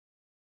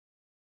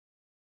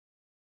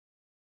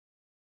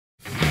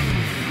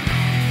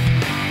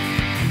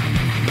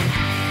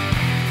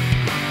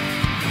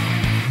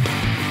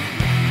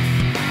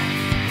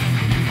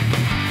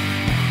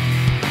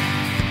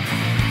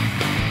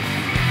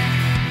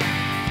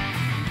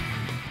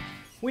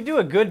We do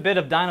a good bit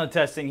of dyno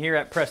testing here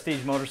at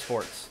Prestige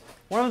Motorsports.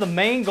 One of the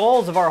main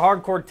goals of our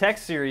Hardcore Tech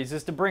series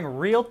is to bring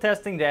real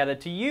testing data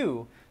to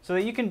you so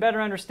that you can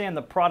better understand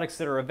the products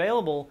that are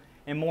available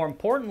and, more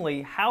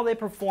importantly, how they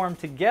perform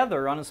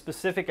together on a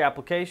specific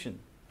application.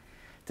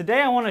 Today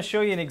I want to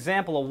show you an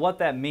example of what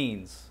that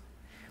means.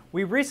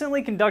 We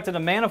recently conducted a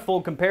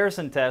manifold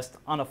comparison test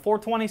on a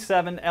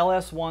 427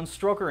 LS1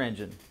 stroker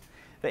engine.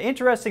 The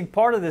interesting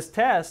part of this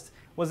test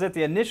was that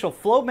the initial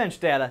flowbench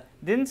data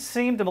didn't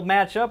seem to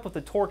match up with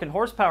the torque and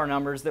horsepower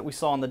numbers that we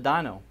saw in the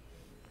dyno.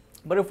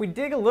 But if we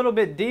dig a little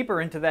bit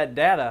deeper into that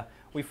data,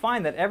 we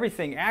find that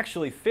everything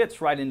actually fits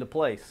right into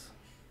place.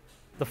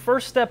 The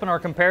first step in our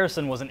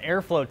comparison was an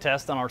airflow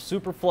test on our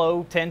Superflow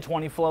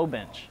 1020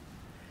 flowbench.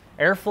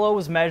 Airflow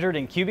was measured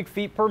in cubic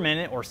feet per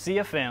minute, or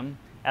CFM,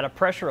 at a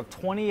pressure of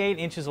 28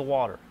 inches of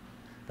water.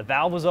 The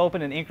valve was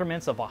open in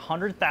increments of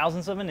 100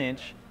 thousandths of an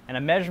inch, and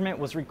a measurement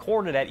was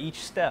recorded at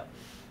each step.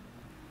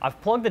 I've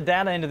plugged the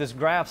data into this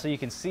graph so you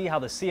can see how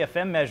the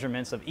CFM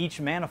measurements of each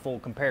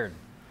manifold compared.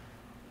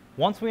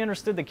 Once we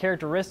understood the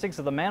characteristics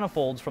of the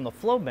manifolds from the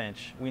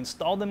flowbench, we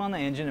installed them on the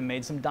engine and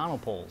made some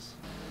dyno pulls.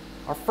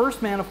 Our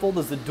first manifold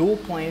is the dual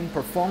plane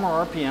Performer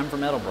RPM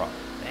from Edelbrock.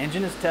 The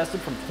engine is tested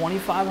from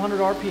 2,500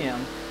 RPM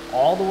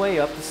all the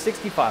way up to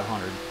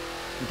 6,500.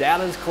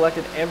 Data is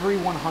collected every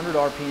 100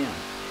 RPM.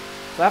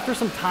 So after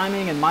some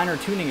timing and minor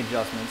tuning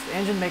adjustments, the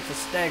engine makes a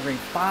staggering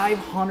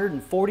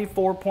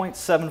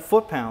 544.7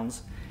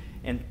 foot-pounds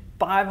and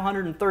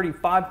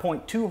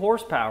 535.2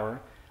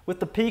 horsepower,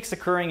 with the peaks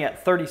occurring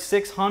at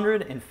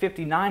 3,600 and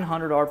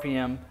 5,900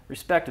 RPM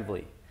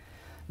respectively.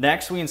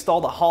 Next, we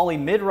installed a Holley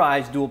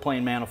mid-rise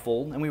dual-plane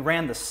manifold and we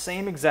ran the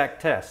same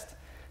exact test.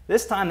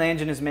 This time the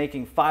engine is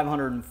making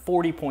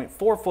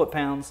 540.4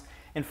 foot-pounds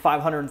and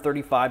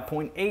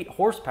 535.8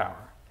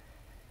 horsepower.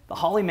 The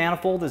Holley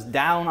manifold is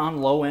down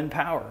on low-end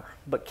power,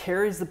 but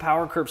carries the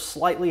power curve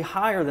slightly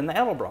higher than the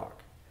Edelbrock.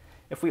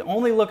 If we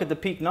only look at the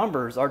peak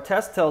numbers, our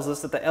test tells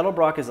us that the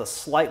Edelbrock is a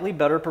slightly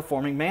better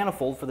performing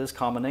manifold for this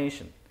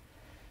combination.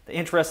 The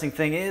interesting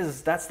thing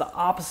is, that's the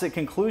opposite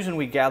conclusion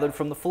we gathered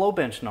from the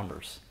flowbench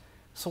numbers.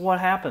 So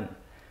what happened?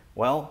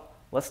 Well,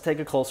 let's take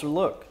a closer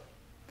look.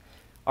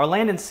 Our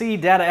Land and Sea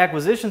data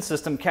acquisition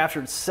system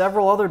captured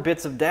several other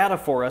bits of data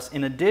for us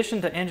in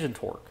addition to engine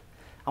torque.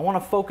 I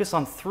want to focus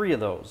on three of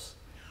those.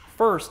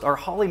 First, our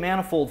Holley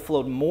manifold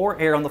flowed more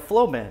air on the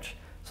flowbench,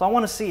 so I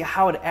want to see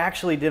how it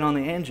actually did on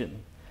the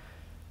engine.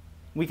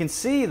 We can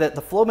see that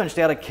the flowbench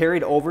data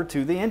carried over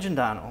to the engine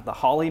dyno. The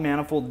Holley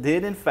manifold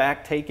did in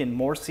fact take in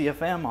more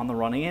CFM on the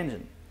running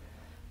engine.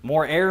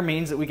 More air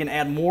means that we can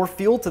add more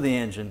fuel to the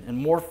engine, and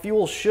more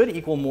fuel should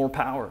equal more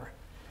power.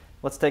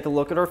 Let's take a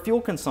look at our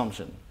fuel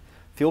consumption.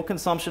 Fuel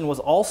consumption was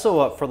also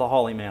up for the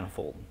Holley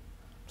manifold.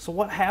 So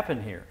what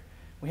happened here?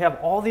 We have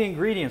all the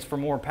ingredients for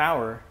more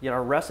power, yet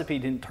our recipe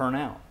didn't turn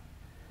out.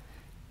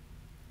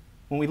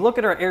 When we look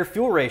at our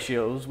air-fuel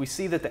ratios, we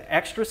see that the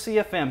extra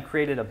CFM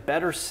created a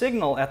better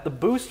signal at the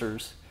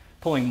boosters,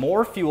 pulling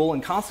more fuel,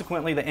 and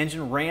consequently the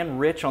engine ran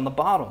rich on the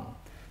bottom.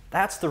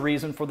 That's the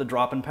reason for the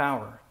drop in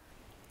power.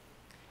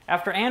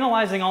 After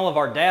analyzing all of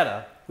our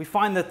data, we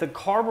find that the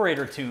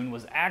carburetor tune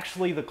was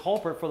actually the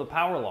culprit for the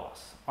power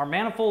loss. Our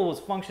manifold was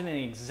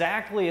functioning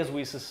exactly as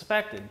we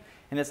suspected,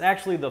 and it's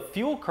actually the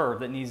fuel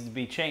curve that needs to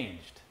be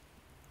changed.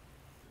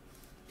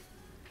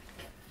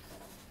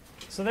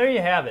 So there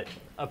you have it,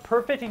 a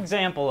perfect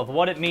example of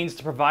what it means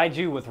to provide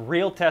you with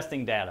real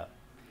testing data.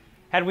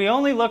 Had we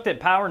only looked at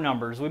power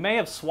numbers, we may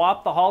have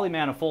swapped the Holley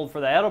manifold for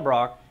the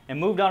Edelbrock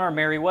and moved on our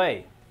merry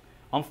way.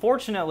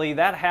 Unfortunately,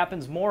 that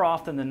happens more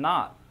often than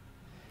not.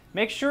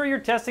 Make sure your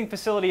testing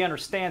facility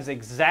understands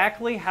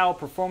exactly how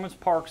performance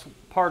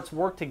parts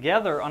work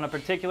together on a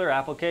particular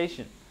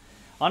application.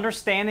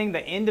 Understanding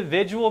the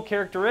individual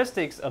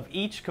characteristics of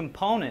each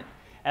component,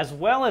 as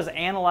well as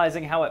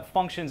analyzing how it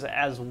functions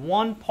as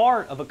one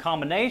part of a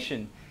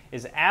combination,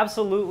 is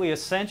absolutely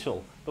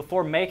essential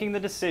before making the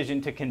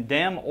decision to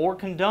condemn or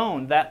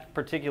condone that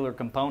particular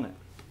component.